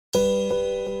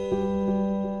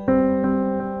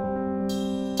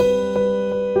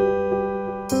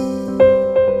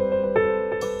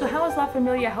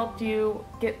Familia helped you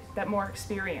get that more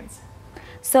experience?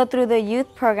 So through the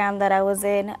youth program that I was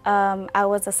in, I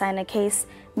was assigned a case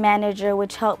manager,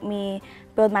 which helped me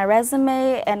build my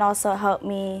resume and also helped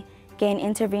me gain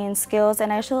interviewing skills.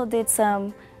 And I also did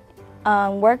some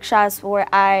workshops where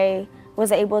I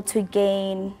was able to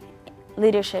gain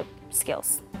leadership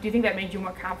skills. Do you think that made you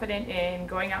more confident in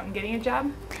going out and getting a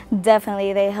job?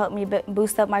 Definitely, they helped me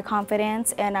boost up my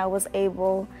confidence, and I was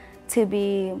able to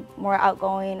be more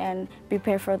outgoing and be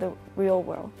prepared for the real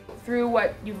world. Through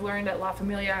what you've learned at La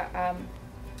Familia,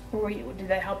 did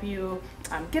that help you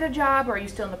get a job, or are you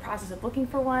still in the process of looking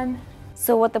for one?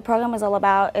 So what the program is all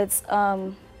about, it's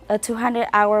a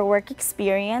 200-hour work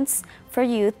experience for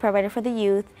youth, provided for the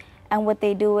youth. And what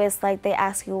they do is like they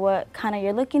ask you what kind of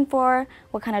you're looking for,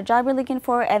 what kind of job you're looking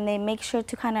for, and they make sure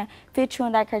to kind of fit you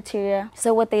in that criteria.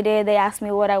 So what they did, they asked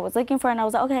me what I was looking for, and I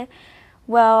was like, okay.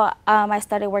 Well, I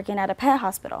started working at a pet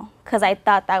hospital because I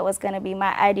thought that was going to be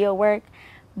my ideal work,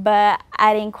 but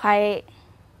I didn't quite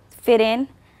fit in,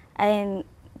 and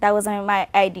that wasn't my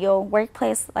ideal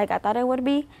workplace like I thought it would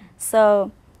be.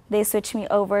 So they switched me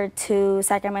over to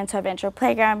Sacramento Adventure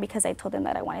Playground because I told them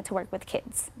that I wanted to work with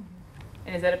kids.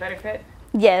 And is that a better fit?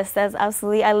 Yes, that's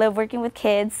absolutely. I love working with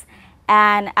kids,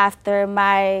 and after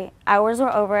my hours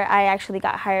were over, I actually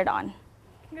got hired on.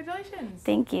 Congratulations.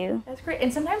 Thank you. That's great.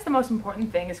 And sometimes the most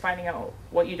important thing is finding out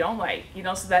what you don't like. You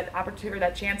know, so that opportunity or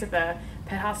that chance at the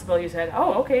pet hospital, you said,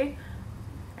 oh, okay,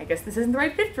 I guess this isn't the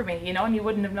right fit for me, you know, and you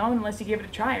wouldn't have known unless you gave it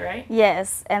a try, right?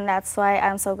 Yes, and that's why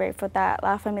I'm so grateful that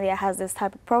La Familia has this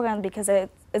type of program, because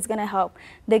it's going to help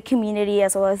the community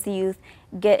as well as the youth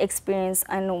get experience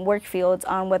on work fields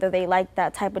on whether they like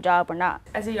that type of job or not.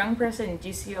 As a young person, do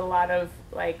you see a lot of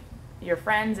like your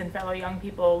friends and fellow young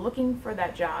people looking for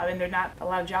that job, and there are not a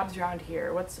lot of jobs around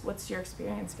here? What's your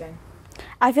experience been?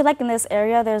 I feel like in this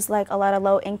area there's like a lot of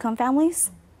low-income families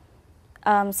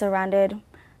surrounded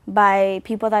by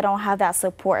people that don't have that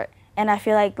support, and I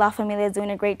feel like La Familia is doing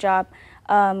a great job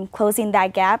closing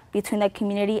that gap between the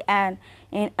community and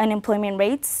unemployment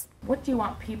rates. What do you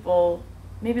want people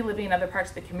maybe living in other parts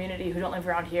of the community who don't live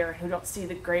around here, who don't see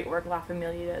the great work La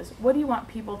Familia does, what do you want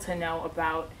people to know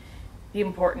about the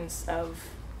importance of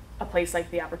a place like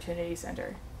the Opportunity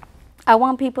Center? I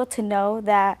want people to know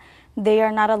that they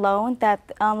are not alone,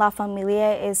 that La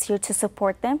Familia is here to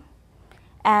support them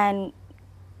and,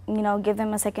 you know, give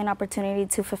them a second opportunity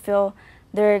to fulfill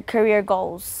their career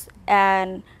goals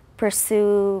and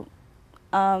pursue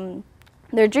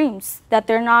their dreams, that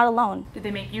they're not alone. Did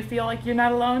they make you feel like you're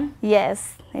not alone?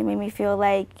 Yes, they made me feel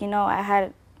like, you know, I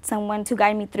had someone to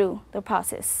guide me through the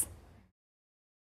process.